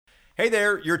Hey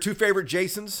there, your two favorite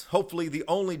Jasons, hopefully the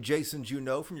only Jasons you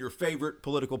know from your favorite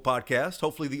political podcast,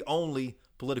 hopefully the only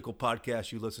political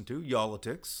podcast you listen to,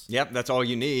 Yallitics. Yep, that's all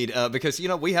you need because,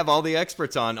 we have all the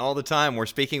experts on all the time. We're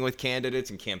speaking with candidates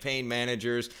and campaign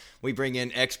managers. We bring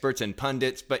in experts and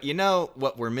pundits, but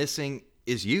what we're missing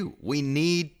is you. We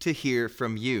need to hear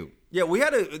from you. Yeah, we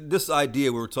had this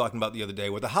idea we were talking about the other day.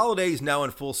 With the holidays now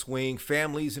in full swing,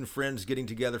 families and friends getting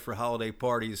together for holiday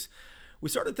parties, we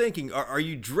started thinking, are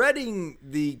you dreading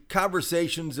the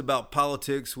conversations about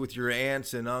politics with your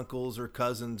aunts and uncles or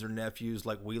cousins or nephews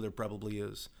like Wheeler probably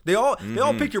is? They all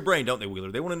pick your brain, don't they,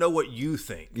 Wheeler? They want to know what you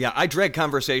think. Yeah, I dread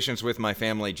conversations with my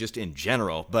family just in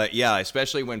general. But yeah,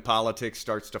 especially when politics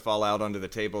starts to fall out onto the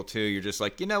table too, you're just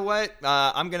like, you know what?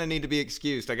 I'm going to need to be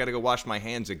excused. I got to go wash my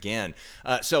hands again.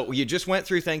 So you just went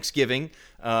through Thanksgiving.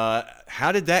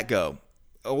 How did that go?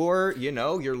 Or,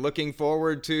 you're looking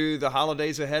forward to the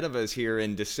holidays ahead of us here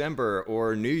in December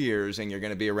or New Year's, and you're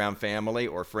going to be around family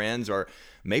or friends, or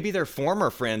maybe they're former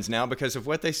friends now because of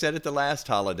what they said at the last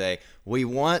holiday. We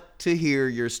want to hear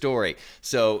your story.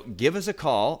 So give us a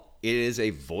call. It is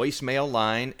a voicemail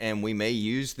line, and we may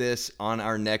use this on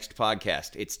our next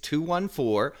podcast. It's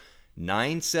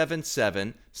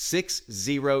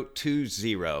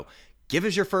 214-977-6020. Give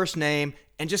us your first name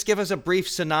and just give us a brief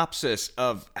synopsis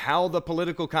of how the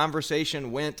political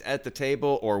conversation went at the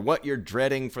table or what you're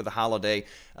dreading for the holiday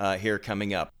here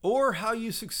coming up. Or how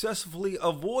you successfully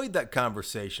avoid that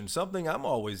conversation, something I'm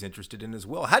always interested in as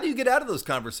well. How do you get out of those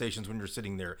conversations when you're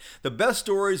sitting there? The best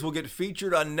stories will get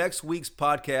featured on next week's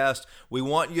podcast. We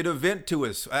want you to vent to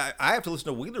us. I have to listen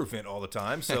to Wheeler vent all the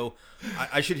time, so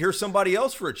I should hear somebody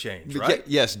else for a change, right?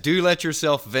 Yes, do let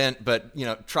yourself vent, but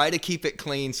try to keep it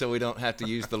clean so we don't have to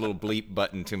use the little bleep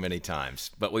button too many times.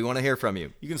 But we want to hear from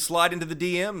you. You can slide into the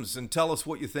DMs and tell us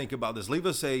what you think about this. Leave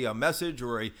us a message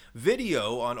or a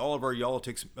video on all of our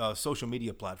Yallitics social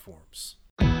media platforms.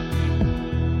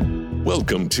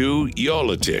 Welcome to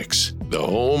Yallitics, the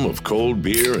home of cold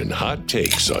beer and hot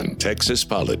takes on Texas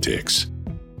politics.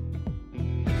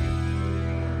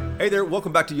 Hey there,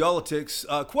 welcome back to Yallitics.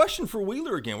 Question for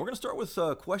Wheeler again. We're going to start with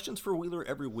questions for Wheeler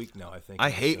every week now, I think. I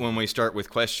hate when we start with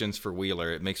questions for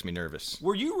Wheeler. It makes me nervous.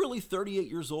 Were you really 38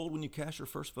 years old when you cast your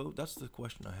first vote? That's the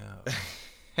question I have.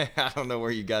 I don't know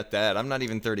where you got that. I'm not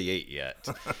even 38 yet.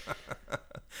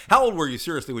 How old were you,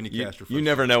 seriously, when you cast your first vote? You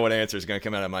never know what answer is going to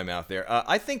come out of my mouth there.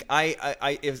 I think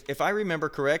if I remember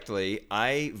correctly,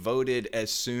 I voted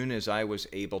as soon as I was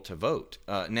able to vote.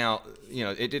 Now,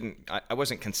 I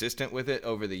wasn't consistent with it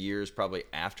over the years probably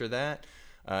after that.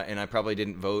 And I probably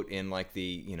didn't vote in like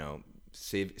the,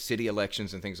 city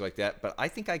elections and things like that. But I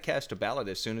think I cast a ballot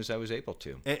as soon as I was able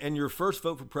to. And your first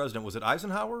vote for president, was it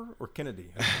Eisenhower or Kennedy?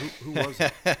 Who was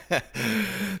it?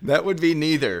 That would be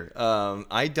neither.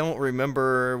 I don't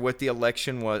remember what the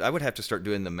election was. I would have to start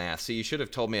doing the math. See, you should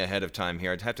have told me ahead of time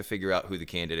here. I'd have to figure out who the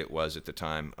candidate was at the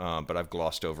time. But I've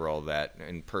glossed over all that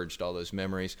and purged all those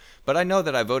memories. But I know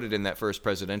that I voted in that first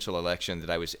presidential election that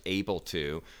I was able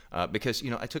to because,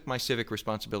 I took my civic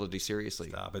responsibility seriously.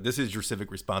 Stop it. This is your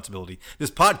civic responsibility.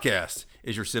 This podcast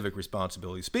is your civic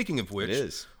responsibility. Speaking of which, it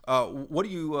is. What are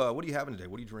you having today?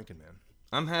 What are you drinking, man?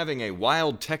 I'm having a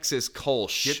Wild Texas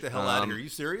Kolsch. Get the hell out of here. Are you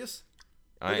serious?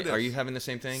 Are you having the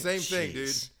same thing? Same thing,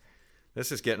 dude.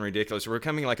 This is getting ridiculous. We're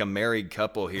becoming like a married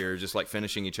couple here, just like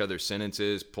finishing each other's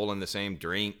sentences, pulling the same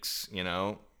drinks,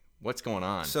 What's going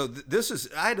on? So this is,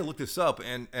 I had to look this up,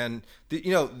 and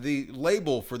the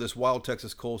label for this Wild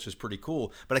Texas Kolsch is pretty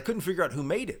cool, but I couldn't figure out who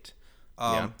made it.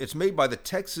 It's made by the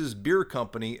Texas Beer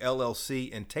Company,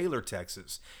 LLC, in Taylor,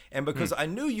 Texas. And because I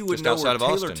knew you would Just know outside where of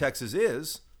Taylor, Austin. Texas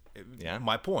is,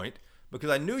 my point,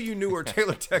 because I knew you knew where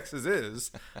Taylor, Texas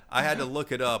is, I had to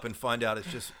look it up and find out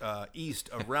it's just east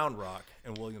of Round Rock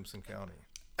in Williamson County.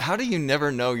 How do you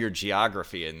never know your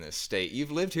geography in this state?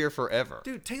 You've lived here forever.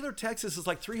 Dude, Taylor, Texas is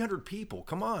like 300 people.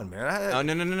 Come on, man.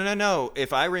 No.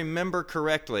 If I remember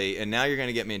correctly, and now you're going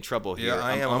to get me in trouble here. Yeah,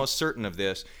 I'm almost certain of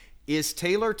this. Is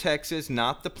Taylor, Texas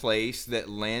not the place that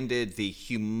landed the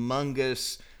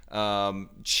humongous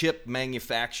chip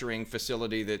manufacturing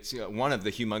facility that's one of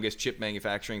the humongous chip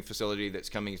manufacturing facility that's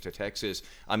coming to Texas?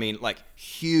 I mean, like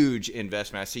huge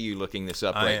investment. I see you looking this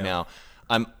up right now.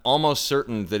 I'm almost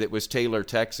certain that it was Taylor,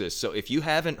 Texas. So if you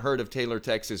haven't heard of Taylor,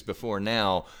 Texas before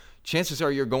now, chances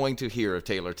are you're going to hear of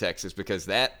Taylor, Texas, because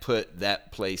that put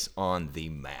that place on the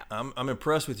map. I'm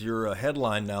impressed with your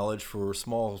headline knowledge for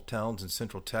small towns in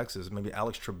Central Texas. Maybe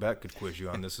Alex Trebek could quiz you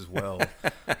on this as well.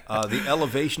 The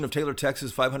elevation of Taylor,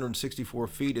 Texas, 564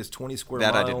 feet, is 20 square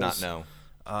miles. That I did not know.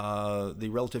 The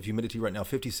relative humidity right now,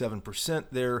 57%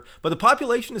 there. But the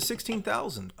population is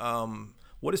 16,000.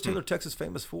 What is Taylor, Texas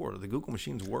famous for? The Google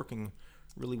machine's working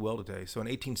really well today. So in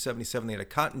 1877, they had a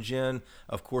cotton gin.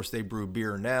 Of course, they brew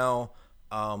beer now.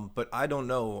 But I don't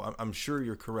know. I'm sure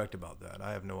you're correct about that.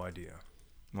 I have no idea.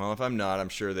 Well, if I'm not, I'm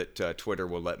sure that Twitter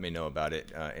will let me know about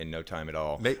it in no time at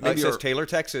all. Maybe it says Taylor,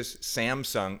 Texas,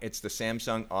 Samsung. It's the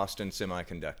Samsung Austin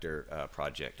Semiconductor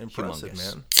Project. Impressive,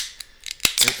 Humongous. man.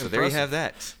 So there you have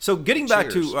that. So getting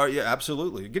back Cheers. to, yeah,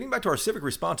 absolutely. Getting back to our civic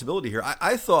responsibility here,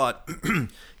 I thought,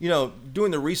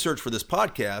 doing the research for this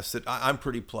podcast, that I'm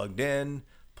pretty plugged in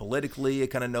politically. I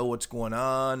kind of know what's going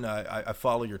on. I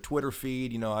follow your Twitter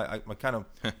feed. I kind of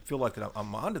feel like that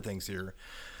I'm onto things here.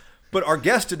 But our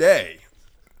guest today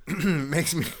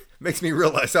makes me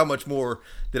realize how much more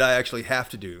that I actually have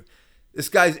to do. This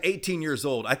guy's 18 years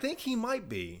old. I think he might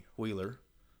be, Wheeler,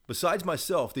 besides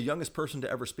myself, the youngest person to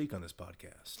ever speak on this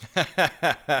podcast.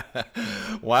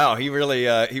 Wow, he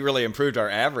really improved our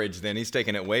average then. He's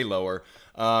taking it way lower.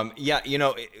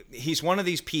 He's one of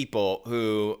these people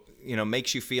who,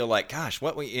 makes you feel like, gosh,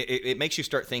 it makes you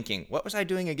start thinking, what was I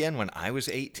doing again when I was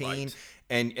 18? Right.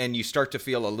 And you start to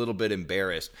feel a little bit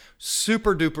embarrassed,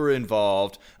 super duper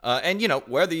involved.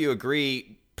 Whether you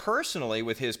agree personally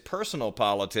with his personal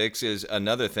politics is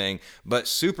another thing, but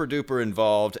super duper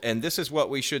involved. And this is what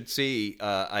we should see,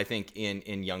 I think,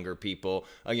 in younger people,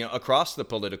 across the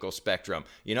political spectrum.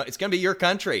 It's going to be your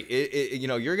country.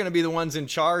 You're going to be the ones in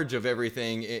charge of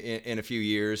everything in a few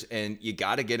years, and you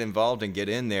got to get involved and get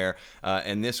in there.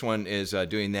 And this one is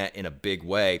doing that in a big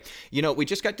way. We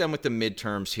just got done with the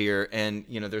midterms here, and,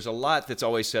 there's a lot that's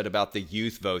always said about the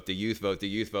youth vote, the youth vote, the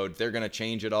youth vote. They're going to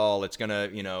change it all. It's going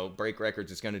to, break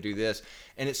records. It's going to do this.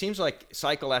 And it seems like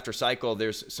cycle after cycle,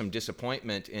 there's some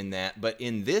disappointment in that. But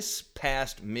in this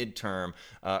past midterm,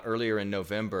 earlier in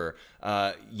November,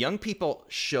 young people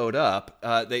showed up.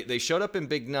 They showed up in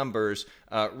big numbers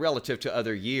relative to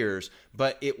other years,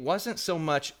 but it wasn't so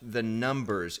much the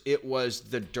numbers. It was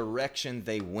the direction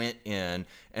they went in.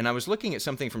 And I was looking at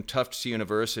something from Tufts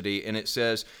University, and it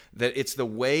says that it's the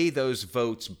way those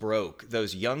votes broke.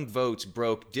 Those young votes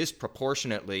broke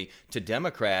disproportionately to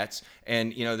Democrats.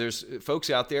 And, there's folks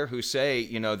out there who say,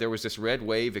 there was this red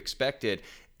wave expected,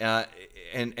 and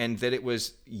that it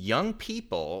was young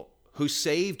people who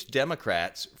saved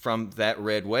Democrats from that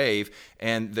red wave.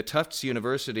 And the Tufts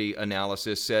University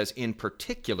analysis says, in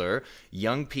particular,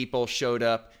 young people showed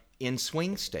up in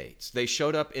swing states. They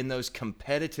showed up in those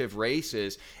competitive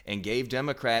races and gave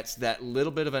Democrats that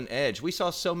little bit of an edge. We saw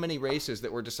so many races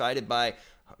that were decided by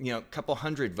a couple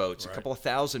hundred votes, right, a couple of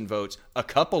thousand votes, a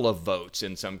couple of votes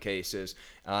in some cases.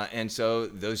 And so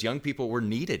those young people were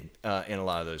needed in a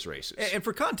lot of those races. And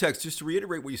for context, just to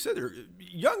reiterate what you said there,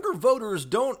 younger voters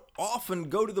don't often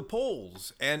go to the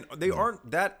polls, and they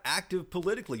aren't that active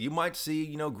politically. You might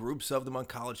see, groups of them on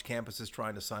college campuses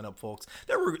trying to sign up folks.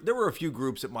 There were a few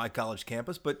groups at my college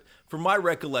campus, but from my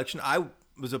recollection, I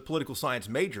was a political science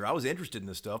major. I was interested in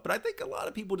this stuff, but I think a lot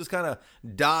of people just kind of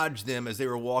dodged them as they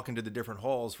were walking to the different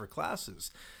halls for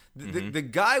classes. The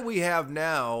guy we have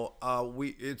now,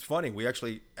 it's funny, we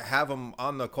actually have him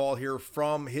on the call here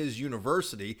from his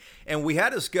university, and we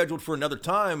had it scheduled for another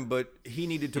time, but he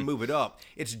needed to move it up.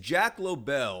 It's Jack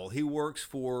Lobel. He works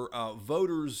for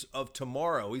Voters of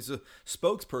Tomorrow. He's a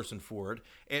spokesperson for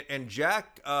it. And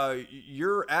Jack,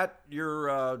 you're at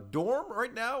your dorm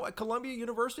right now at Columbia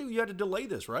University. You had to delay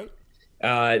this, right?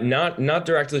 Not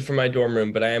directly from my dorm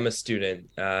room, but I am a student.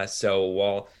 So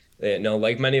while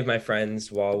like many of my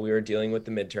friends, while we were dealing with the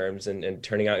midterms and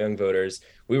turning out young voters,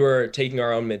 we were taking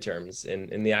our own midterms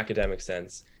in the academic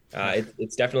sense.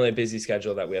 It's definitely a busy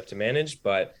schedule that we have to manage,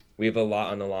 but we have a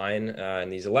lot on the line in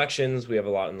these elections. We have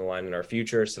a lot on the line in our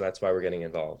future, so that's why we're getting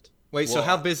involved. Wait, so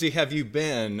how busy have you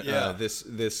been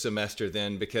this semester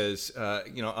then? Because,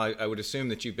 I would assume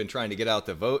that you've been trying to get out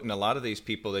the vote, and a lot of these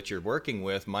people that you're working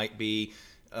with might be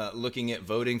looking at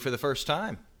voting for the first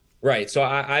time. Right. So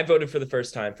I voted for the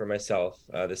first time for myself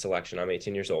this election. I'm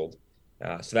 18 years old.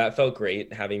 So that felt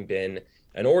great, having been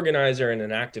an organizer and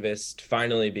an activist,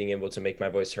 finally being able to make my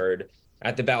voice heard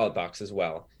at the ballot box as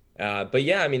well. But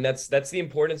yeah, I mean, that's the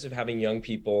importance of having young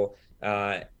people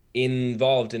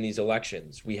involved in these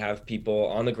elections. We have people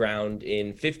on the ground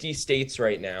in 50 states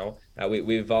right now.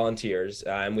 We have volunteers,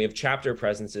 and we have chapter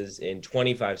presences in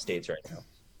 25 states right now.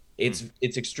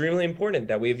 It's extremely important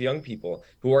that we have young people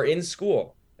who are in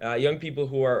school. Young people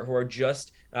who are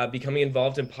just becoming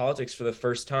involved in politics for the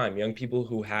first time, young people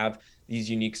who have these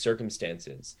unique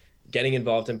circumstances, getting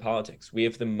involved in politics. We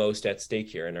have the most at stake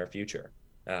here in our future.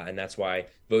 And that's why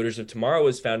Voters of Tomorrow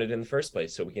was founded in the first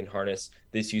place, so we can harness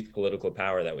this youth political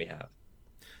power that we have.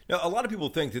 Now, a lot of people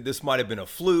think that this might have been a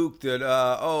fluke. That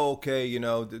okay,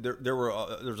 there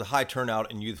was a high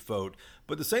turnout in youth vote,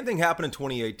 but the same thing happened in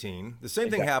 2018. The same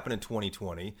thing happened in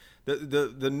 2020.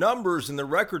 The numbers and the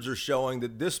records are showing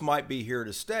that this might be here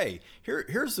to stay.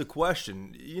 Here's the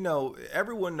question.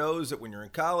 Everyone knows that when you're in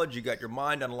college, you got your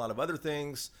mind on a lot of other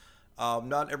things.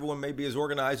 Not everyone may be as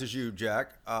organized as you,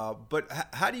 Jack. But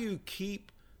how do you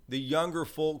keep the younger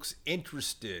folks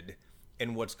interested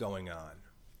in what's going on?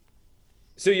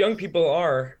 So young people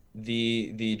are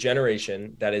the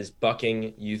generation that is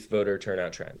bucking youth voter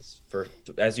turnout trends. For,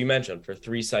 as you mentioned, for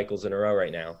 3 cycles in a row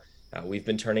right now, we've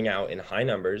been turning out in high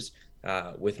numbers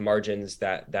with margins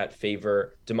that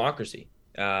favor democracy,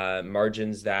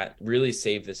 margins that really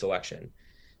save this election.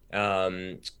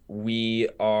 We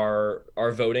are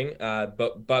voting,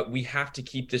 but we have to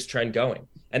keep this trend going.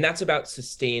 And that's about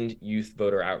sustained youth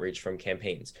voter outreach from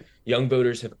campaigns. Young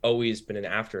voters have always been an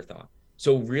afterthought.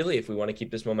 So really, if we want to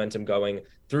keep this momentum going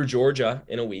through Georgia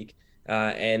in a week,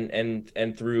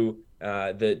 and through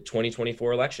the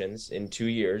 2024 elections in 2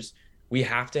 years, we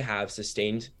have to have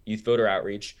sustained youth voter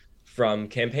outreach from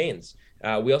campaigns.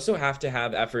 We also have to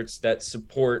have efforts that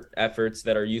support efforts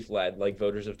that are youth-led, like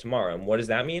Voters of Tomorrow. And what does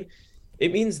that mean?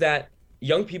 It means that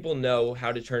young people know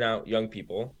how to turn out young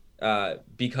people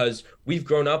because we've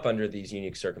grown up under these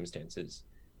unique circumstances.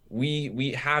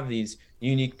 We have these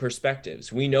unique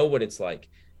perspectives. We know what it's like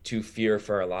to fear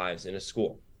for our lives in a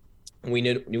school. We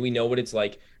know what it's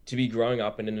like to be growing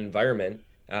up in an environment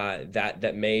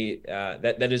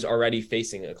that is already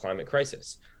facing a climate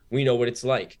crisis. We know what it's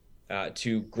like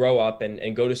to grow up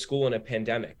and go to school in a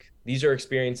pandemic. These are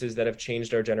experiences that have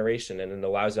changed our generation, and it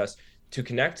allows us to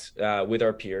connect with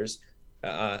our peers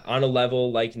on a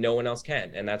level like no one else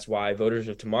can. And that's why Voters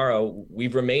of Tomorrow,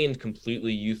 we've remained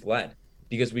completely youth-led,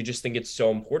 because we just think it's so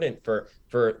important for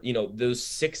those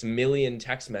 6 million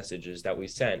text messages that we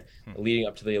sent leading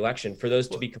up to the election, for those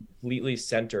to be completely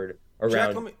centered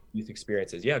around Jack, youth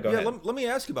experiences. Yeah, go ahead. Let me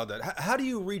ask you about that. How do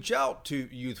you reach out to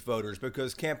youth voters?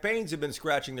 Because campaigns have been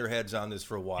scratching their heads on this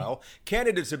for a while.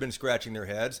 Candidates have been scratching their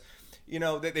heads.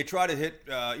 They try to hit,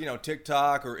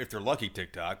 TikTok, or if they're lucky,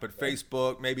 TikTok, but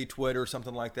Facebook, maybe Twitter,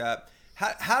 something like that.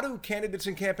 How do candidates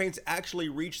and campaigns actually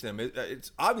reach them?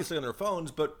 It's obviously on their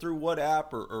phones, but through what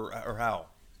app or how?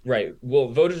 Right. Well,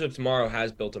 Voters of Tomorrow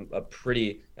has built a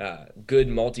pretty good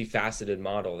multifaceted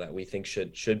model that we think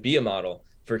should be a model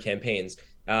for campaigns.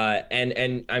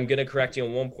 And I'm going to correct you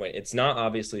on one point. It's not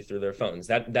obviously through their phones.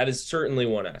 That is certainly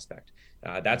one aspect.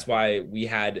 That's why we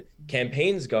had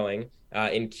campaigns going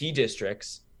in key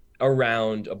districts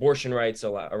around abortion rights,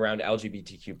 around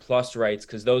LGBTQ plus rights,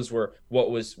 because those were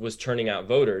what was turning out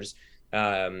voters,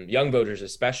 young voters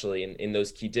especially in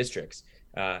those key districts.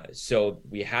 So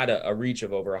we had a reach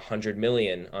of over 100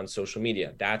 million on social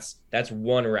media. That's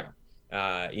one route.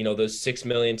 Those 6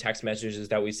 million text messages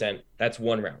that we sent, that's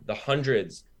one route. The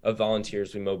hundreds of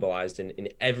volunteers we mobilized in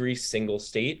every single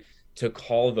state to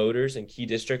call voters in key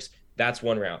districts, that's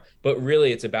one route. But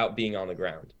really, it's about being on the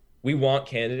ground. We want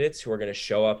candidates who are going to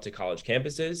show up to college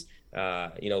campuses,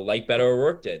 like Beto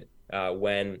O'Rourke did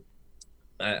when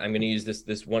I'm going to use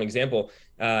this one example.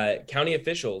 County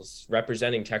officials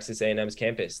representing Texas A&M's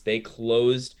campus, they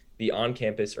closed the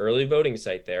on-campus early voting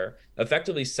site there,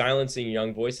 effectively silencing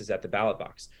young voices at the ballot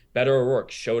box. Beto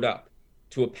O'Rourke showed up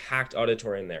to a packed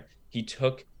auditorium there. He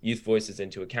took youth voices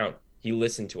into account. He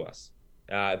listened to us.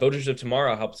 Voters of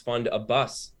Tomorrow helps fund a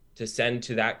bus to send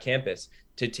to that campus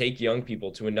to take young people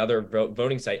to another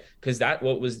voting site, because that's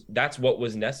what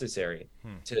was necessary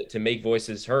to make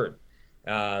voices heard.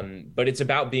 But it's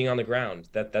about being on the ground.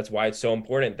 That's why it's so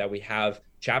important that we have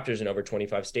chapters in over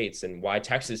 25 states, and why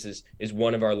Texas is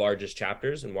one of our largest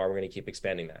chapters, and why we're going to keep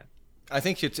expanding that. I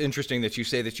think it's interesting that you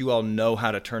say that you all know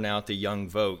how to turn out the young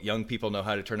vote. Young people know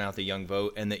how to turn out the young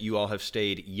vote, and that you all have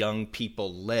stayed young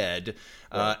people led.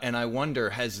 Right. And I wonder,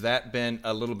 has that been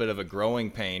a little bit of a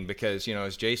growing pain? Because,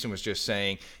 as Jason was just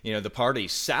saying, the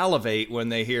parties salivate when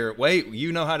they hear, wait,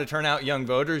 you know how to turn out young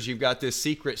voters. You've got this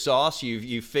secret sauce.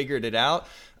 You've figured it out.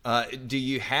 Do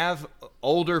you have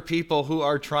older people who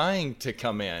are trying to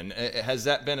come in? Has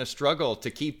that been a struggle to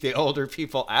keep the older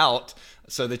people out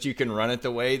so that you can run it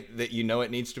the way that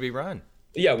it needs to be run?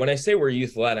 Yeah, when I say we're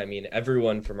youth-led, I mean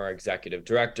everyone from our executive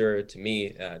director to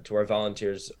me, to our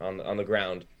volunteers on the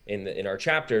ground in our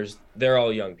chapters. They're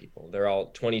all young people. They're all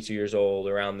 22 years old,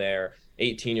 around there,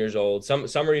 18 years old. Some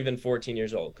are even 14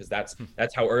 years old, because that's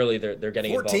how early they're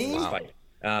getting 14? Involved in this fight.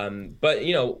 But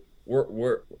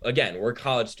we're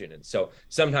college students, so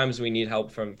sometimes we need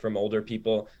help from older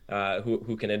people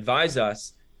who can advise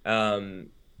us. And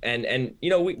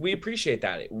we appreciate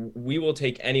that. We will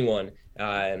take anyone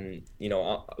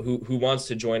who wants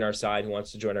to join our side, who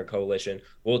wants to join our coalition.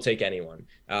 We'll take anyone.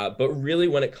 But really,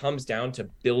 when it comes down to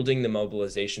building the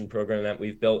mobilization program that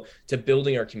we've built, to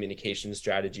building our communication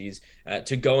strategies,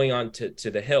 to going on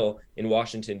to the Hill in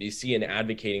Washington, D.C. and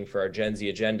advocating for our Gen Z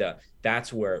agenda,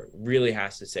 that's where it really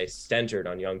has to stay centered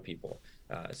on young people.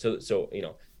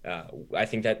 I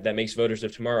think that makes Voters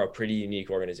of Tomorrow a pretty unique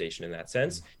organization in that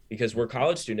sense, because we're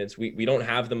college students. We don't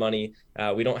have the money.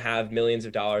 We don't have millions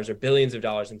of dollars or billions of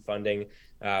dollars in funding.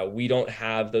 We don't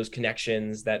have those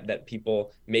connections that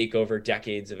people make over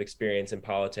decades of experience in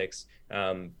politics.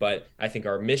 But I think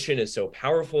our mission is so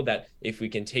powerful that if we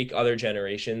can take other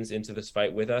generations into this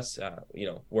fight with us,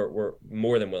 we're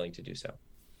more than willing to do so.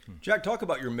 Jack, talk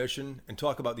about your mission and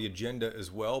talk about the agenda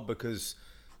as well, because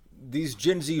these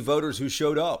Gen Z voters who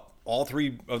showed up, all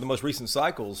three of the most recent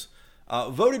cycles,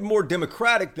 voted more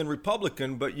Democratic than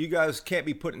Republican, but you guys can't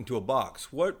be put into a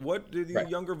box. What do the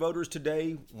younger voters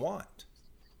today want?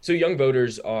 So young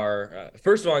voters are,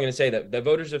 first of all, I'm going to say that the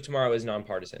Voters of Tomorrow is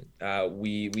nonpartisan.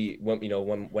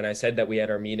 When I said that we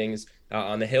had our meetings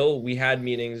on the Hill, we had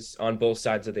meetings on both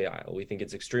sides of the aisle. We think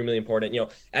it's extremely important.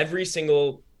 Every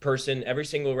single person, every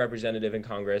single representative in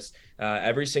Congress,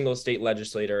 every single state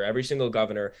legislator, every single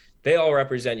governor, they all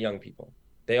represent young people.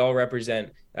 They all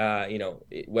represent,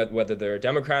 whether they're a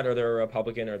Democrat or they're a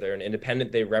Republican or they're an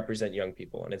independent, they represent young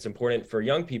people. And it's important for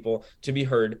young people to be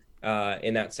heard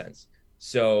in that sense.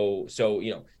 So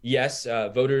yes,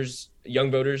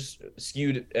 young voters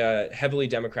skewed heavily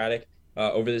Democratic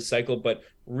over this cycle, but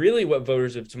really what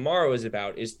Voters of Tomorrow is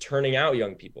about is turning out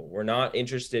young people. We're not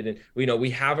interested in, we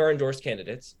have our endorsed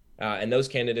candidates, and those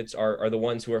candidates are the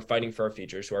ones who are fighting for our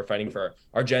futures, who are fighting for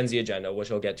our Gen Z agenda,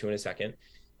 which I'll get to in a second.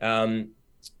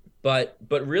 But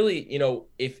really,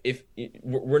 if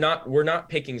we're not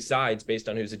picking sides based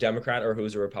on who's a Democrat or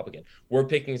who's a Republican. We're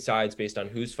picking sides based on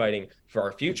who's fighting for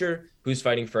our future, who's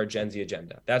fighting for our Gen Z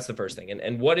agenda. That's the first thing.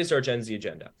 And what is our Gen Z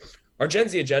agenda? Our Gen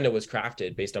Z agenda was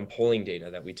crafted based on polling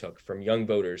data that we took from young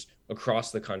voters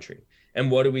across the country. And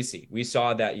what do we see? We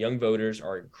saw that young voters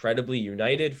are incredibly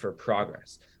united for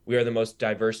progress. We are the most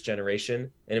diverse generation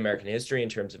in American history in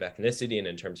terms of ethnicity and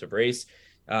in terms of race.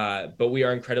 But we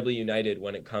are incredibly united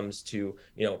when it comes to,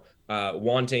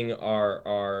 wanting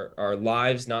our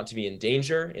lives not to be in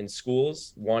danger in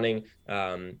schools, wanting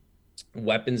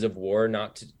weapons of war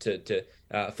not to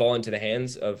fall into the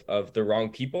hands of the wrong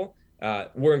people.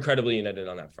 We're incredibly united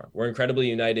on that front. We're incredibly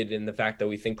united in the fact that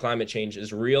we think climate change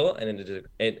is real and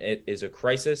it is a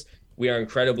crisis. We are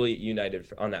incredibly united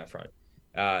on that front.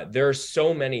 There are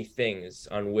so many things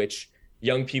on which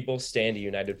young people stand a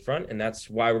united front, and that's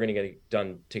why we're going to get it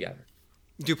done together.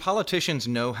 Do politicians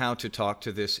know how to talk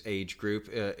to this age group,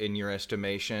 in your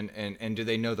estimation, and do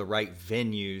they know the right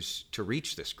venues to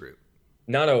reach this group?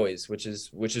 Not always, which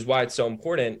is why it's so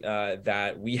important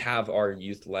that we have our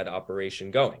youth-led operation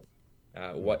going.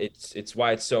 It's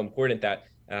why it's so important that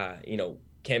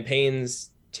campaigns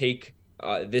take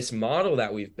this model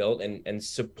that we've built and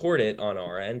support it on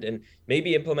our end, and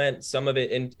maybe implement some of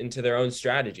it into their own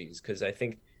strategies. Because I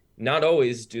think not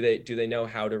always do they know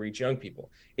how to reach young people.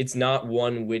 It's not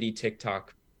one witty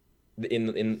TikTok in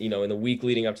the week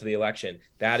leading up to the election.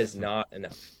 That is not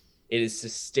enough. It is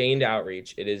sustained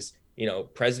outreach. It is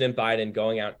President Biden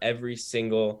going out every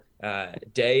single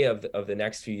day of the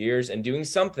next few years and doing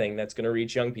something that's going to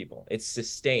reach young people. It's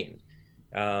sustained.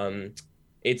 That's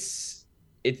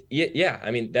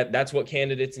what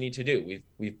candidates need to do.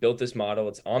 We've built this model.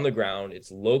 It's on the ground. It's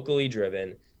locally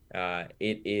driven.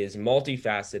 It is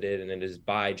multifaceted, and it is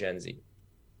by Gen Z.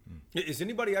 Is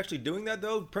anybody actually doing that,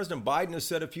 though? President Biden has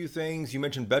said a few things. You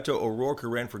mentioned Beto O'Rourke, who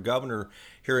ran for governor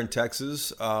here in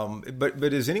Texas.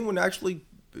 But is anyone actually,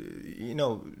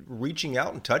 reaching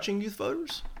out and touching youth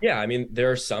voters? Yeah, there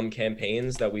are some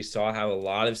campaigns that we saw have a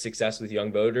lot of success with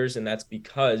young voters, and that's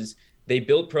because they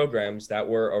built programs that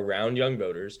were around young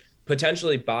voters,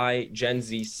 potentially by Gen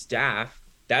Z staff.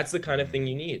 That's the kind of thing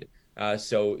you need.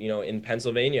 In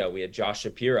Pennsylvania, we had Josh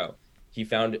Shapiro. He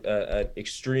found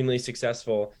extremely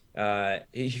successful.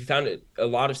 He found a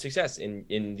lot of success in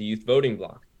the youth voting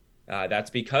bloc. That's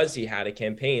because he had a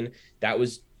campaign that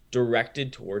was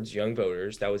directed towards young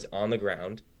voters, that was on the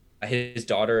ground. His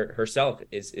daughter herself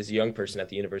is a young person at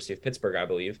the University of Pittsburgh, I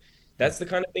believe. That's the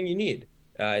kind of thing you need.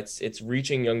 It's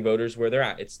reaching young voters where they're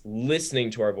at. It's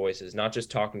listening to our voices, not just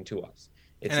talking to us.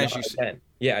 It's not, go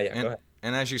ahead.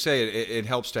 And as you say, it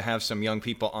helps to have some young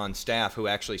people on staff who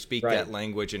actually speak Right. that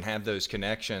language and have those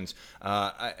connections.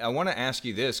 I want to ask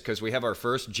you this, because we have our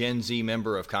first Gen Z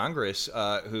member of Congress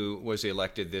who was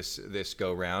elected this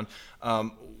go round.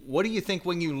 What do you think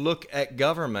when you look at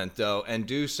government, though, and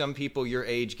do some people your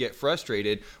age get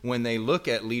frustrated when they look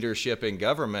at leadership in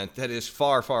government that is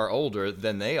far, far older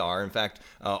than they are, in fact,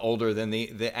 older than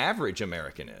the average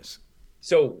American is?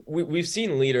 So we've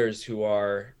seen leaders who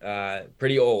are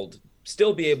pretty old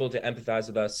still be able to empathize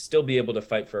with us, still be able to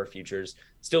fight for our futures,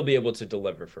 still be able to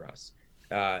deliver for us.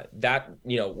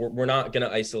 We're not going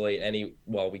to isolate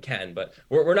we can, but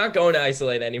we're not going to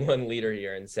isolate any one leader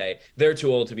here and say they're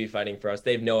too old to be fighting for us.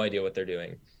 They have no idea what they're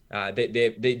doing.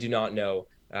 They do not know,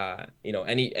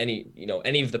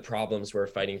 any of the problems we're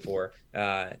fighting for.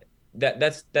 We're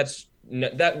not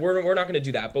going to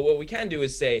do that. But what we can do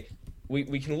is say,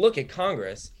 we can look at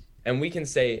Congress and we can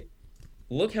say,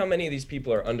 look how many of these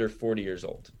people are under 40 years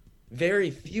old. Very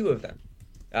few of them.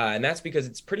 And that's because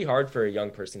it's pretty hard for a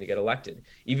young person to get elected.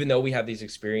 Even though we have these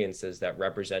experiences that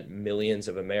represent millions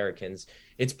of Americans,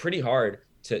 it's pretty hard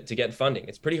to get funding.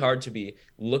 It's pretty hard to be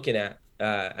looked at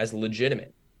as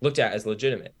legitimate.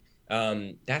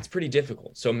 That's pretty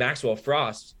difficult. So Maxwell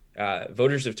Frost,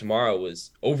 Voters of Tomorrow,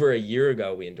 was over a year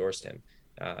ago. We endorsed him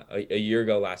a year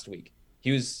ago last week.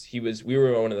 We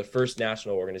were one of the first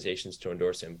national organizations to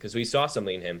endorse him because we saw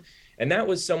something in him. And that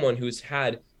was someone who's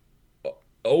had,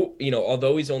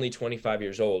 although he's only 25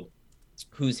 years old,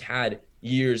 who's had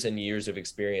years and years of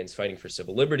experience fighting for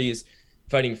civil liberties,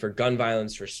 fighting for gun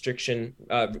violence prevention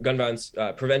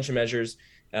measures.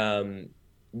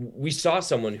 We saw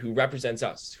someone who represents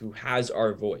us, who has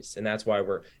our voice. And that's why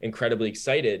we're incredibly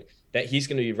excited that he's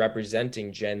going to be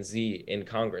representing Gen Z in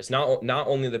Congress, not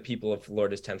only the people of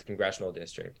Florida's 10th congressional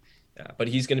district, but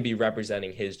he's going to be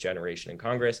representing his generation in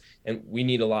Congress. And we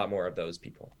need a lot more of those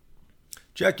people.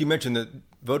 Jack, you mentioned that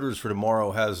Voters for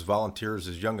Tomorrow has volunteers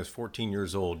as young as 14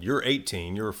 years old. You're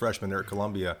 18. You're a freshman there at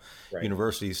Columbia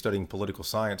University studying political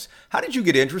science. How did you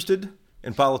get interested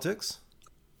in politics?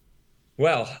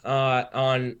 Well,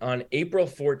 on April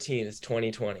 14th,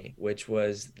 2020, which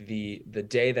was the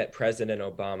day that President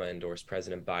Obama endorsed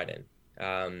President Biden,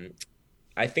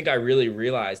 I think I really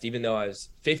realized, even though I was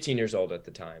 15 years old at the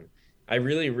time, I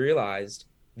really realized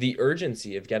the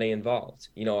urgency of getting involved.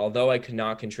 Although I could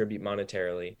not contribute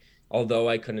monetarily, although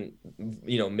I couldn't,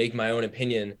 make my own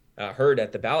opinion heard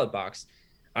at the ballot box,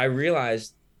 I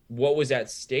realized what was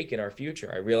at stake in our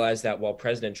future. I realized that while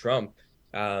President Trump,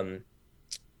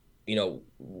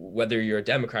 whether you're a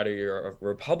Democrat or you're a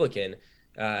Republican,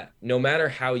 no matter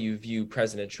how you view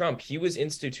President Trump, he was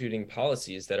instituting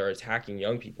policies that are attacking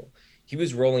young people. He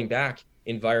was rolling back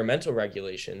environmental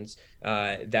regulations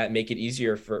that make it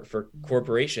easier for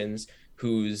corporations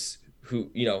who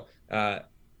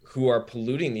are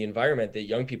polluting the environment that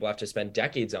young people have to spend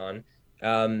decades on,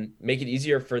 make it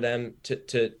easier for them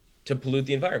to pollute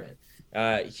the environment.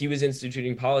 He was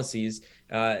instituting policies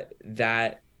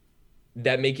that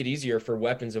make it easier for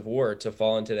weapons of war to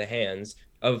fall into the hands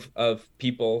of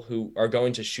people who are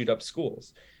going to shoot up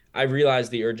schools. I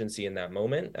realized the urgency in that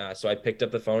moment. So I picked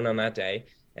up the phone on that day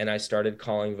and I started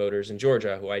calling voters in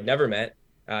Georgia who I'd never met.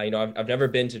 I've never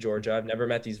been to Georgia. I've never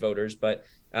met these voters, but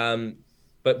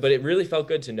it really felt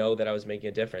good to know that I was making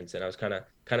a difference, and I was kind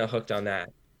of hooked on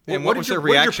that. And what was their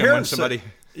reaction when somebody?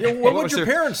 What would your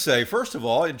parents say? First of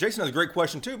all, Jason has a great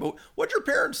question too. But what did your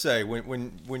parents say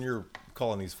when you're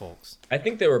calling these folks? I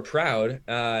think they were proud.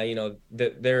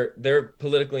 That they're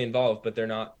politically involved, but they're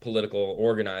not political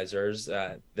organizers.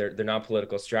 They're not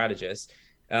political strategists.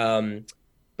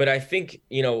 But I think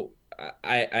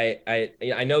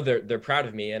I know they're proud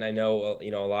of me, and I know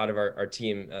a lot of our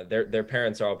team, their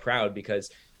parents are all proud because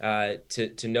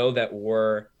to know that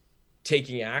we're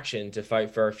taking action to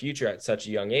fight for our future at such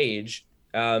a young age,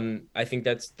 I think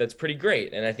that's pretty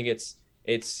great. And I think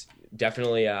it's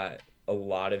definitely a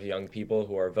lot of young people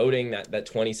who are voting, that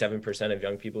 27% of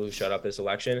young people who showed up this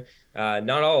election.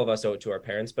 Not all of us owe it to our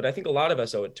parents, but I think a lot of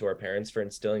us owe it to our parents for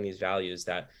instilling these values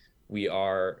that we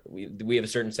have a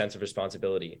certain sense of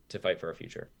responsibility to fight for our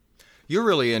future. You're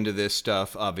really into this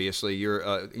stuff, obviously. You're,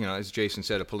 as Jason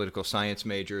said, a political science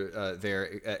major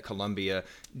there at Columbia.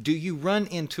 Do you run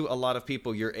into a lot of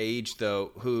people your age,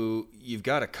 though, who you've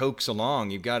got to coax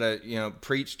along? You've got to,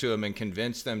 preach to them and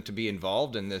convince them to be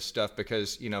involved in this stuff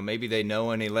because, maybe they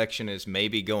know an election is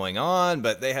maybe going on,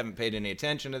 but they haven't paid any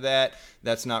attention to that.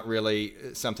 That's not really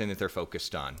something that they're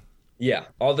focused on. Yeah,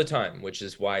 all the time, which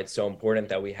is why it's so important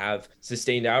that we have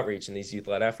sustained outreach in these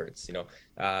youth-led efforts.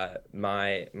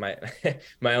 My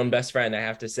my own best friend, I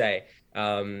have to say,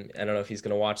 I don't know if he's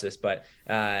going to watch this, but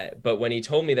when he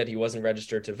told me that he wasn't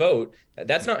registered to vote,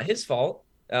 that's not his fault.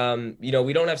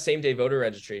 We don't have same-day voter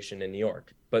registration in New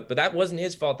York, but that wasn't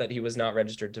his fault that he was not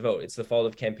registered to vote. It's the fault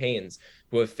of campaigns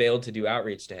who have failed to do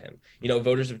outreach to him.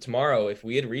 Voters of tomorrow, if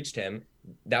we had reached him,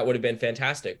 that would have been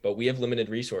fantastic, but we have limited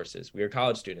resources. We are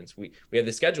college students. We have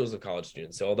the schedules of college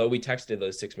students. So although we texted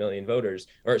those 6 million voters,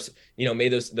 or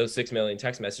made those 6 million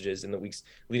text messages in the weeks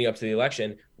leading up to the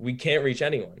election, we can't reach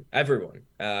everyone.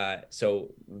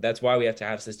 So that's why we have to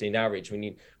have sustained outreach.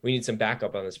 We need some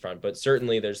backup on this front, but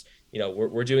certainly there's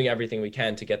we're doing everything we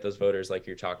can to get those voters like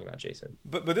you're talking about, Jason.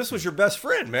 But this was your best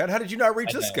friend, man. How did you not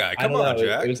reach this guy? Come on,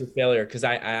 Jack. It was a failure because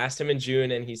I asked him in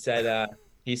June and he said I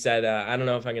don't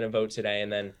know if I'm going to vote today.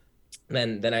 And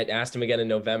then I asked him again in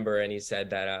November and he said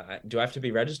that do I have to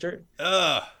be registered?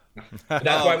 That's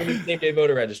why we need same-day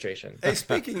voter registration. Hey,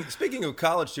 speaking of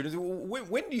college students,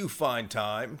 when do you find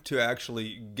time to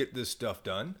actually get this stuff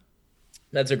done?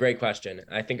 That's a great question.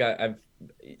 I think I've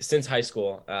since high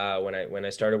school, when I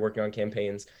started working on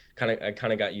campaigns, I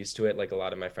kind of got used to it, like a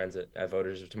lot of my friends at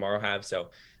Voters of Tomorrow have. So,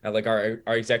 like our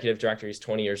executive director, he's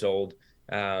 20 years old.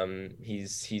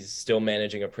 He's still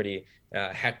managing a pretty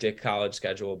hectic college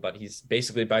schedule, but he's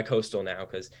basically bi-coastal now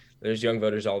because there's young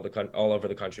voters all over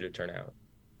the country to turn out.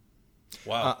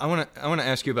 Wow. I want to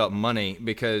ask you about money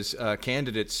because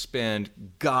candidates spend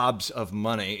gobs of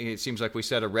money. It seems like we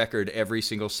set a record every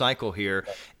single cycle here,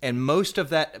 and most of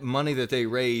that money that they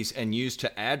raise and use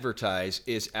to advertise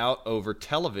is out over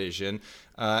television.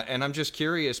 And I'm just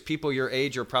curious, people your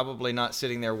age are probably not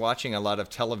sitting there watching a lot of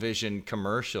television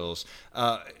commercials.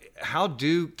 How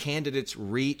do candidates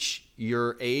reach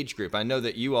your age group? I know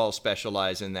that you all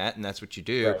specialize in that, and that's what you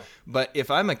do. Right. But if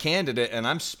I'm a candidate and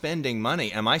I'm spending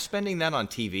money, am I spending that on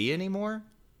TV anymore?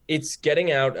 It's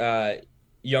getting out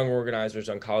young organizers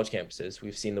on college campuses.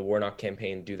 We've seen the Warnock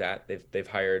campaign do that. They've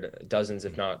hired dozens,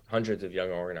 if not hundreds, of young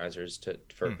organizers to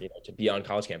be on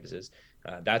college campuses.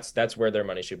 That's where their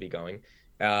money should be going.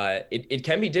 It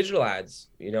can be digital ads.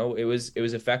 It was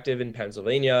effective in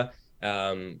Pennsylvania.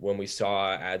 When we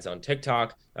saw ads on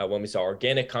TikTok, when we saw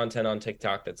organic content on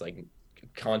TikTok, that's like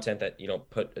content that you don't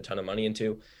put a ton of money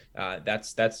into,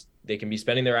 that's they can be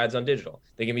spending their ads on digital.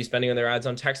 They can be spending their ads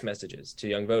on text messages to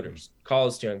young voters,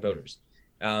 calls to young voters.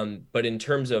 But in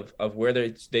terms of where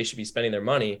they should be spending their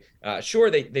money,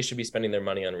 sure, they should be spending their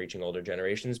money on reaching older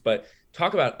generations, but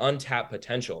talk about untapped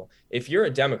potential. If you're a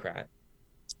Democrat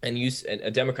and a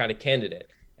Democratic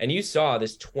candidate, and you saw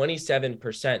this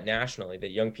 27% nationally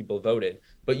that young people voted,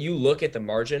 but you look at the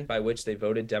margin by which they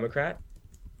voted Democrat,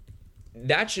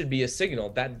 that should be a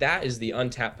signal that is the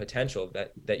untapped potential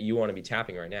that you want to be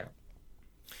tapping right now.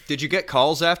 Did you get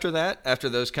calls after that? After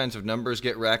those kinds of numbers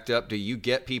get racked up, do you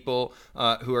get people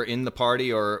who are in the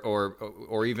party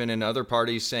or even in other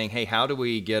parties saying, hey, how do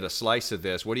we get a slice of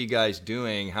this? What are you guys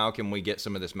doing? How can we get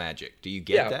some of this magic? Do you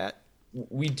get that?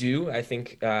 We do. I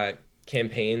think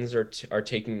campaigns are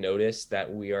taking notice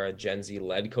that we are a Gen Z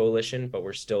led coalition, but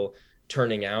we're still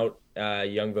turning out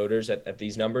young voters at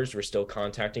these numbers. We're still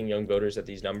contacting young voters at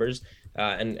these numbers.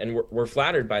 And we're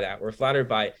flattered by that. We're flattered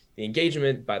by the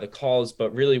engagement, by the calls,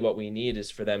 but really what we need is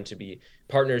for them to be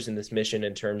partners in this mission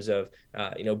in terms of,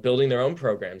 building their own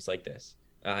programs like this,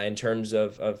 in terms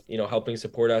of helping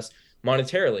support us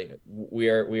monetarily. We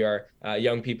are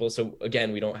young people. So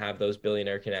again, we don't have those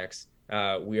billionaire connects.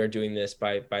 We are doing this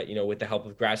by with the help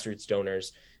of grassroots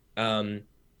donors.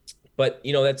 But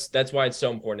that's why it's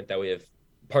so important that we have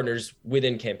partners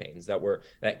within campaigns,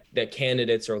 that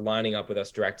candidates are lining up with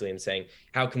us directly and saying,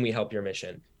 how can we help your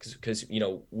mission? Because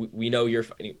we know you're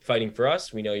fighting for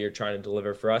us. We know you're trying to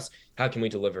deliver for us. How can we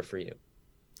deliver for you?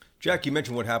 Jack, you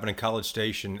mentioned what happened in College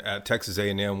Station at Texas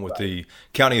A&M with the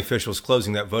county officials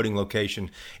closing that voting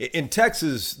location. In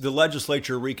Texas, the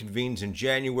legislature reconvenes in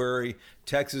January.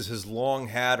 Texas has long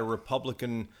had a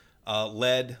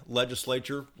Republican-led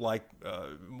legislature, like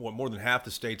more than half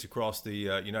the states across the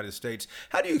United States.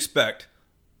 How do you expect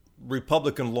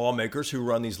Republican lawmakers who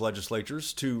run these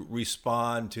legislatures to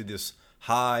respond to this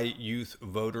high youth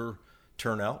voter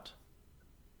turnout?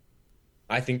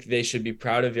 I think they should be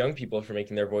proud of young people for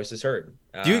making their voices heard.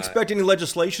 Do you expect any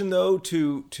legislation, though,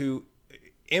 to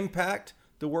impact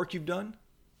the work you've done?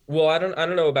 Well, I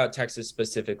don't know about Texas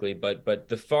specifically, but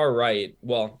the far right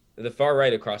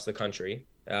across the country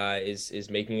is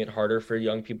making it harder for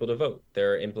young people to vote.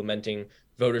 They're implementing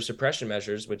voter suppression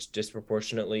measures, which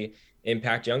disproportionately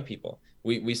impact young people.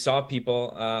 We saw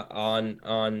people online,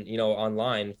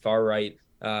 far right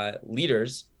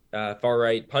leaders, far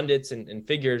right pundits and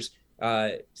figures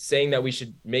saying that we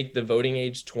should make the voting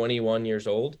age 21 years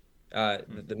old,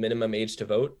 the minimum age to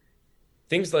vote.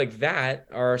 things like that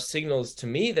are signals to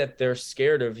me that they're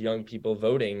scared of young people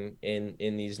voting in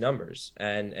these numbers.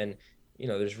 And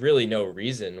there's really no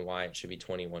reason why it should be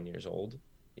 21 years old.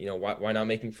 Why not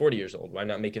making 40 years old? Why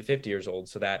not make it 50 years old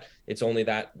so that it's only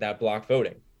that block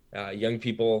voting? Young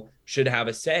people should have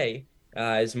a say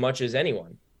as much as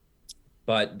anyone,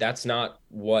 but that's not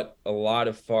what a lot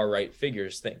of far right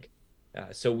figures think.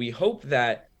 So we hope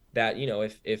that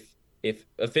if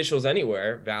officials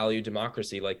anywhere value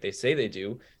democracy like they say they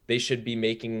do, they should be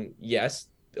making, yes,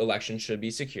 elections should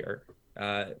be secure,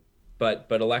 but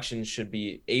elections should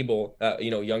be able,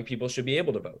 young people should be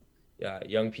able to vote.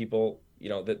 Young people,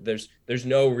 there's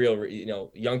no real,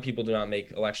 young people do not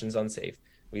make elections unsafe.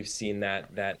 We've seen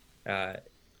that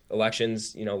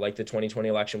elections, like the 2020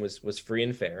 election was free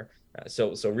and fair.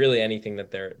 So really anything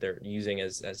that they're using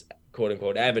as quote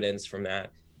unquote evidence from that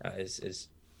is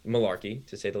malarkey,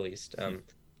 to say the least.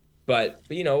 But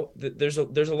there's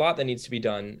a lot that needs to be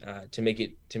done to make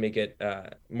it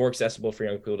more accessible for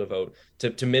young people to vote,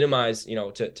 to minimize,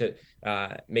 to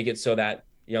make it so that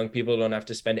young people don't have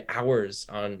to spend hours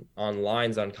on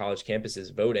lines on college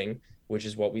campuses voting, which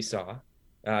is what we saw,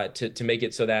 to make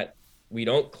it so that we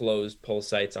don't close poll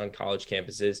sites on college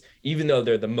campuses, even though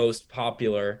they're the most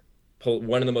popular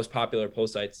one of the most popular poll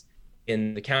sites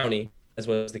in the county, as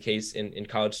was the case in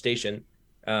College Station.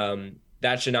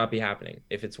 That should not be happening.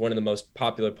 If it's one of the most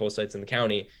popular poll sites in the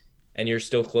county and you're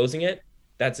still closing it,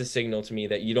 that's a signal to me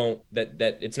that you don't,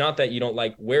 that it's not that you don't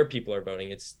like where people are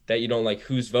voting, it's that you don't like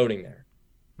who's voting there.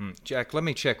 Jack, let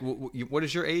me check. What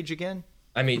is your age again?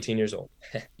 I'm 18 years old.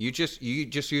 You just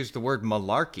used the word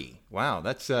malarkey. Wow,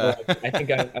 that's. Well, I think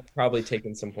I've probably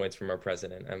taken some points from our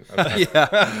president. Yeah,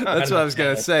 that's what I was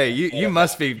gonna say. You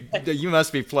must be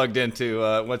plugged into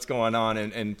what's going on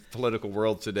in political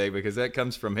world today, because that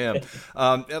comes from him.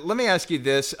 Let me ask you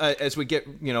this: as we get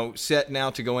set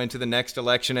now to go into the next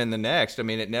election and the next, I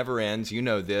mean, it never ends. You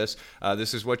know this.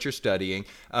 This is what you're studying.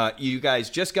 You guys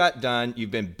just got done.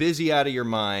 You've been busy out of your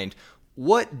mind.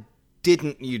 What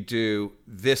didn't you do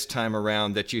this time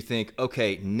around that you think,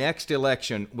 okay, next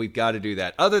election, we've got to do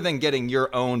that, other than getting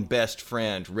your own best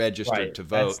friend registered to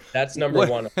vote? That's number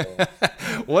one.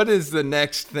 What is the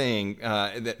next thing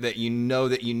that you know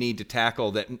that you need to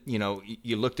tackle that,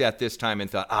 you looked at this time and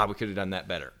thought, we could have done that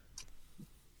better?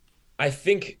 I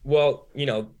think,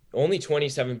 only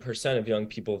 27% of young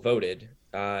people voted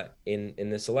in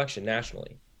this election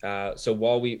nationally. So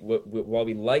while we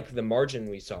like the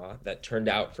margin we saw that turned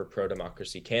out for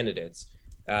pro-democracy candidates,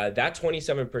 that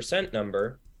 27%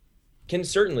 number can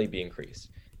certainly be increased.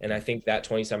 And I think that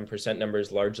 27% number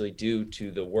is largely due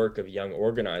to the work of young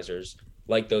organizers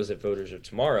like those at Voters of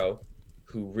Tomorrow,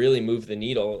 who really move the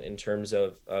needle in terms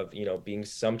of being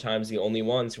sometimes the only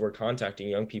ones who are contacting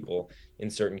young people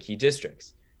in certain key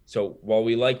districts. So while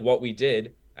we like what we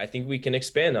did, I think we can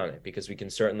expand on it, because we can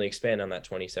certainly expand on that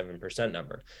 27%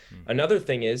 number. Another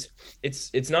thing is,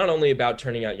 it's not only about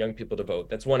turning out young people to vote.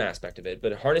 That's one aspect of it,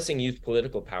 but harnessing youth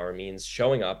political power means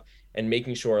showing up and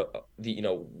making sure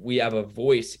we have a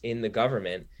voice in the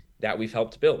government that we've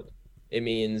helped build. It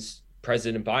means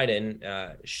President Biden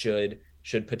should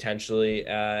potentially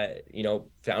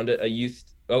found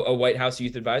a White House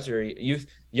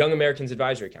Young Americans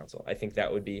Advisory Council. I think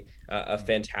that would be a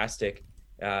fantastic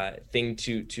thing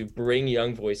to bring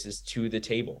young voices to the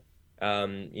table.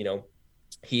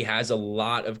 He has a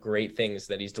lot of great things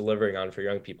that he's delivering on for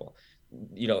young people.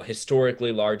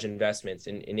 Historically large investments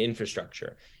in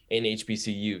infrastructure, in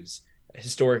HBCUs,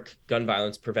 historic gun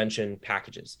violence prevention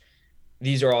packages.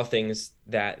 These are all things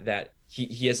that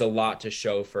he has a lot to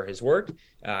show for his work,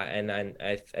 and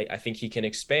I think he can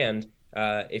expand.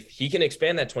 If he can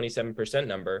expand that 27%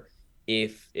 number,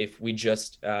 if we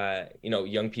just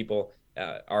young people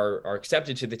are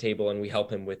accepted to the table and we help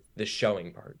him with the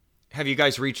showing part. Have you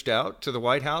guys reached out to the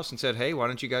White House and said, hey, why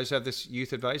don't you guys have this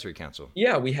youth advisory council?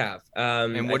 Yeah, we have.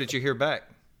 And what did you hear back?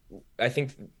 I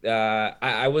think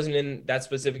I wasn't in that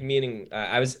specific meeting.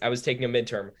 I was taking a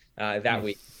midterm that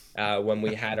week when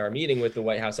we had our meeting with the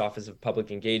White House Office of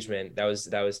Public Engagement. That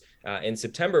was in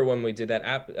September when we did that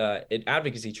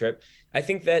advocacy trip. I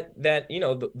think that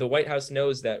the White House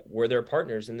knows that we're their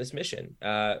partners in this mission.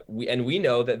 We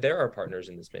know that they're our partners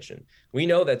in this mission. We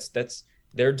know that's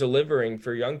they're delivering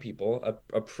for young people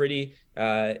a pretty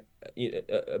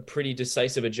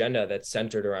decisive agenda that's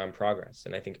centered around progress,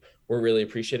 and I think we're really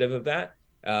appreciative of that.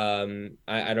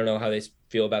 I don't know how they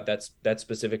feel about that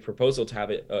specific proposal to have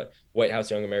a White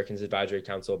House Young Americans Advisory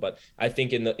Council, but I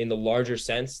think in the larger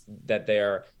sense that they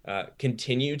are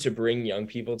continue to bring young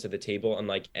people to the table,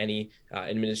 unlike any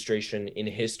administration in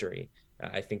history.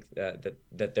 I think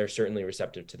that they're certainly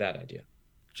receptive to that idea.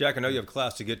 Jack, I know you have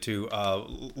class to get to.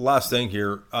 Last thing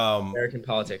here. American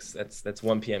politics. That's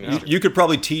 1 p.m. Eastern. You could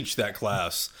probably teach that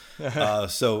class.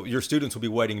 So your students will be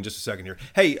waiting in just a second here.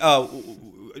 Hey,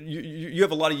 you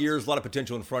have a lot of years, a lot of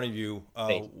potential in front of you.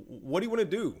 What do you want to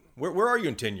do? Where are you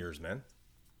in 10 years, man?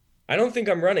 I don't think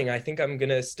I'm running. I think I'm going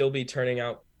to still be turning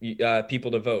out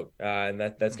people to vote. And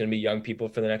that's going to be young people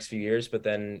for the next few years. But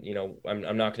then,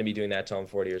 I'm not going to be doing that till I'm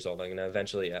 40 years old. I'm going to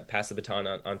eventually pass the baton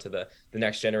onto the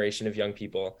next generation of young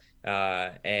people,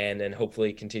 and then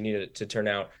hopefully continue to turn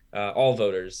out all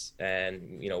voters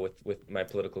and, with my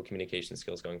political communication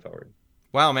skills going forward.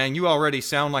 Wow, man, you already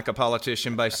sound like a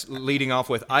politician by leading off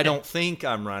with, I don't think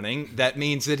I'm running. That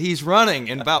means that he's running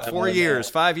in about 4 years,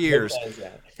 5 years.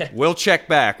 We'll check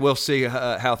back. We'll see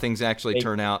how things actually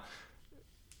turn out.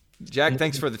 Jack,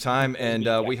 thanks for the time, and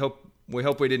we hope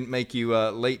we didn't make you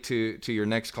late to your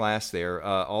next class there.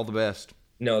 All the best.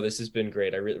 No, this has been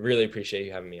great. I really appreciate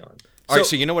you having me on. All right,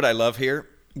 so you know what I love here?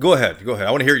 Go ahead.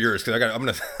 I want to hear yours because I'm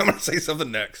gonna say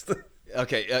something next.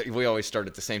 Okay, we always start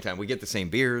at the same time. We get the same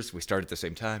beers. We start at the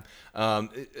same time.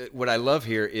 What I love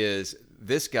here is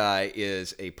this guy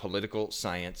is a political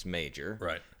science major.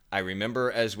 Right. I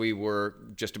remember as we were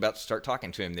just about to start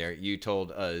talking to him there, you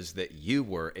told us that you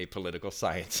were a political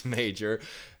science major.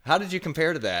 How did you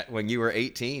compare to that when you were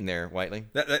 18 there, Whiteley?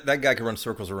 That guy could run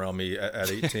circles around me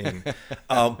at 18.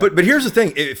 But here's the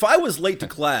thing. If I was late to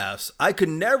class, I could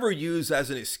never use as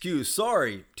an excuse,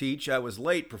 sorry, teach, I was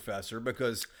late, professor,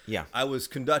 because I was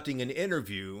conducting an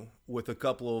interview with a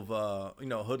couple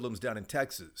of hoodlums down in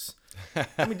Texas.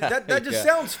 I mean, that just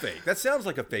sounds fake. That sounds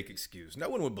like a fake excuse. No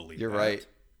one would believe that. You're right.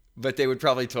 But they would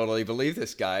probably totally believe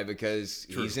this guy because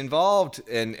he's involved.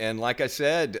 And like I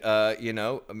said,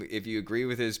 if you agree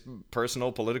with his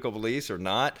personal political beliefs or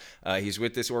not, he's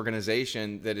with this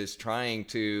organization that is trying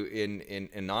to, in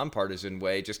a nonpartisan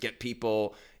way, just get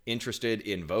people interested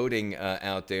in voting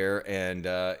out there. And,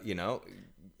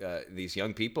 these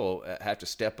young people have to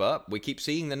step up. We keep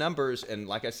seeing the numbers, and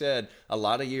like I said, a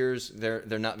lot of years they're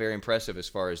not very impressive as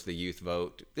far as the youth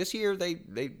vote. This year they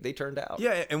turned out.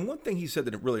 Yeah, and one thing he said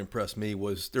that really impressed me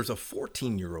was there's a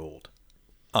 14-year-old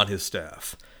on his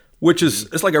staff, which is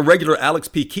it's like a regular Alex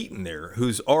P. Keaton there,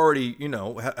 who's already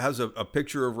has a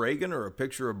picture of Reagan or a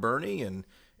picture of Bernie, and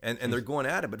they're going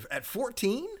at it. But at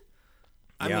 14,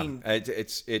 I mean,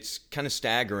 it's kind of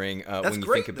staggering when you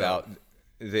great, think about.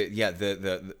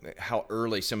 The how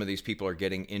early some of these people are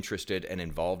getting interested and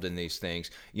involved in these things,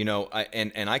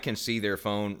 I can see their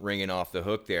phone ringing off the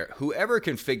hook there. Whoever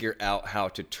can figure out how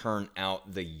to turn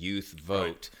out the youth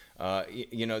vote,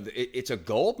 it's a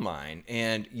gold mine,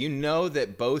 and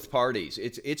that both parties,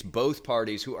 it's both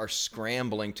parties who are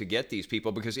scrambling to get these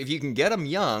people, because if you can get them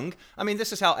young, I mean,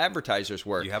 this is how advertisers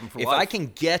work. You have them for if life. I can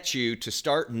get you to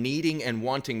start needing and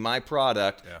wanting my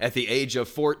product at the age of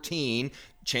 14,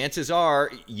 chances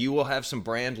are you will have some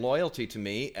brand loyalty to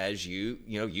me as you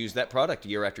use that product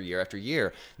year after year after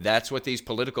year. That's what these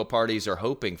political parties are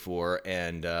hoping for,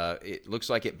 and it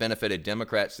looks like it benefited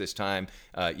Democrats this time.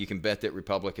 You can bet that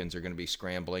Republicans are going to be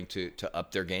scrambling to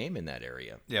up their game in that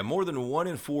area. Yeah, more than 1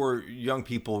 in 4 young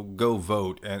people go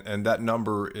vote, and that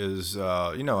number is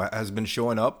has been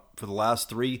showing up for the last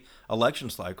 3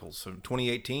 election cycles. So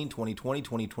 2018, 2020,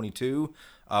 2022.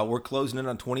 We're closing in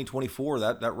on 2024.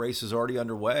 That race is already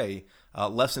underway.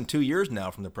 Less than 2 years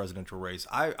now from the presidential race.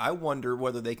 I wonder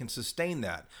whether they can sustain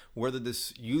that, whether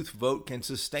this youth vote can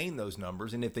sustain those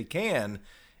numbers. And if they can,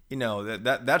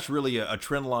 that's really a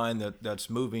trend line that's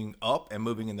moving up and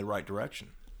moving in the right direction.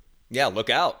 Yeah, look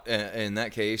out in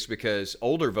that case, because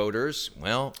older voters,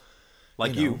 well,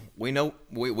 like we know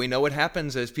what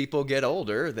happens as people get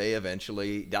older. They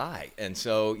eventually die, and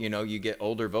so you get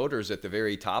older voters at the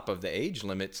very top of the age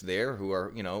limits there who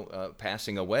are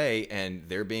passing away, and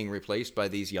they're being replaced by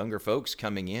these younger folks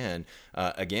coming in.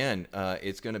 Again,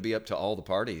 it's going to be up to all the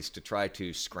parties to try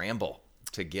to scramble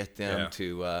to get them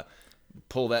to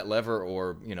pull that lever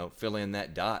or fill in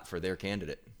that dot for their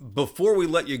candidate. Before we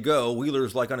let you go,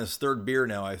 Wheeler's like on his 3rd beer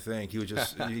now, I think.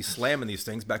 He's slamming these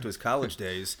things back to his college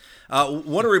days.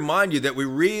 Want to remind you that we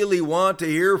really want to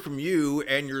hear from you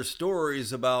and your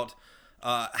stories about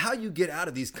how you get out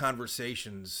of these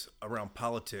conversations around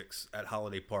politics at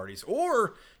holiday parties.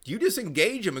 Or do you just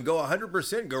engage them and go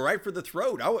 100%, go right for the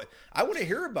throat? I want to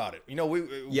hear about it.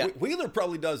 Wheeler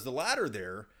probably does the latter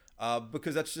there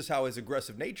because that's just how his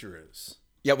aggressive nature is.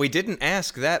 Yeah, we didn't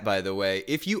ask that, by the way.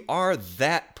 If you are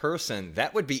that person,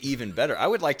 that would be even better. I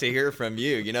would like to hear from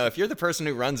you. You know, if you're the person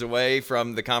who runs away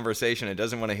from the conversation and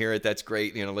doesn't want to hear it, that's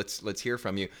great. You know, let's hear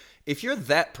from you. If you're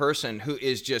that person who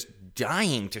is just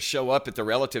dying to show up at the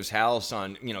relative's house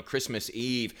on, you know, Christmas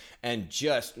Eve and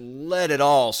just let it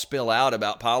all spill out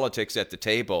about politics at the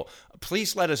table,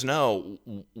 please let us know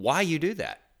why you do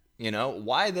that. You know,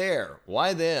 why there?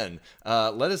 Why then?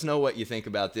 Let us know what you think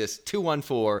about this.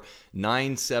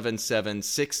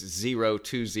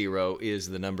 214-977-6020 is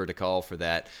the number to call for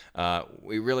that.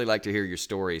 We really like to hear your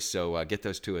stories, so get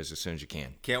those to us as soon as you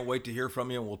can. Can't wait to hear from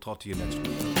you, and we'll talk to you next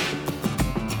week.